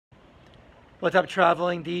What's up,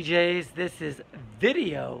 traveling DJs? This is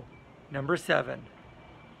video number 7.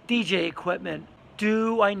 DJ equipment.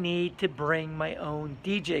 Do I need to bring my own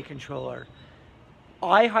DJ controller?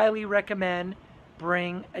 I highly recommend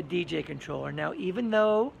bring a DJ controller. Now, even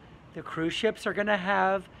though the cruise ships are going to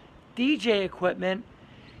have DJ equipment,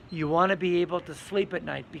 you want to be able to sleep at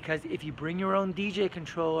night, because if you bring your own DJ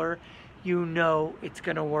controller, you know it's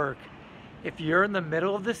going to work. If you're in the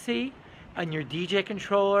middle of the sea and your DJ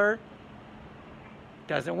controller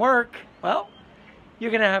doesn't work, well,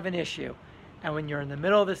 you're going to have an issue. And when you're in the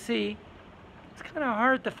middle of the sea, it's kind of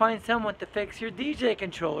hard to find someone to fix your DJ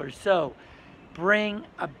controller. So bring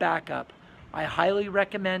a backup. I highly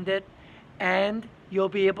recommend it, and you'll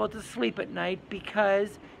be able to sleep at night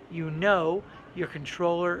because you know your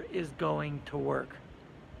controller is going to work.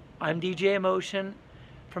 I'm DJ Emotion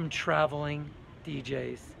from Traveling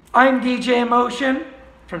DJs. I'm DJ Emotion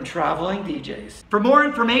from Traveling DJs. For more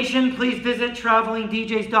information, please visit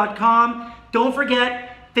travelingdjs.com. Don't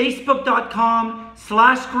forget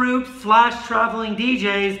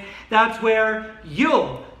facebook.com/group/travelingdjs. That's where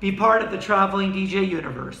you'll be part of the Traveling DJ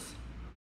universe.